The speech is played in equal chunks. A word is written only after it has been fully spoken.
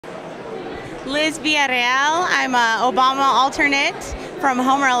Liz Villarreal. I'm an Obama alternate from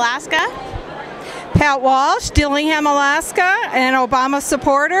Homer, Alaska. Pat Walsh, Dillingham, Alaska, an Obama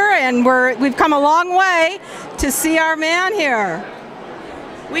supporter, and we've come a long way to see our man here.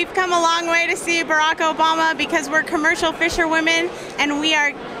 We've come a long way to see Barack Obama because we're commercial fisherwomen, and we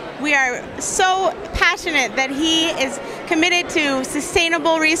are so passionate that he is committed to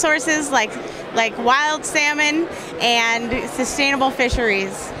sustainable resources like wild salmon and sustainable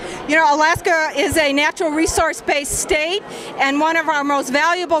fisheries. You know, Alaska is a natural resource-based state, and one of our most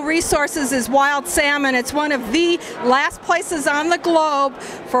valuable resources is wild salmon. It's one of the last places on the globe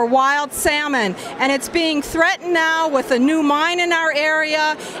for wild salmon, and it's being threatened now with a new mine in our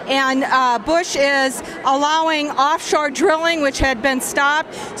area, and Bush is allowing offshore drilling, which had been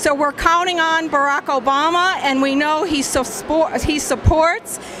stopped. So we're counting on Barack Obama, and we know he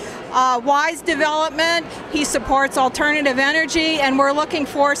supports wise development, he supports alternative energy, and we're looking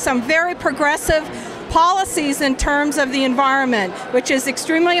for some very progressive policies in terms of the environment, which is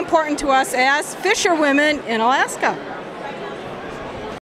extremely important to us as fisherwomen in Alaska.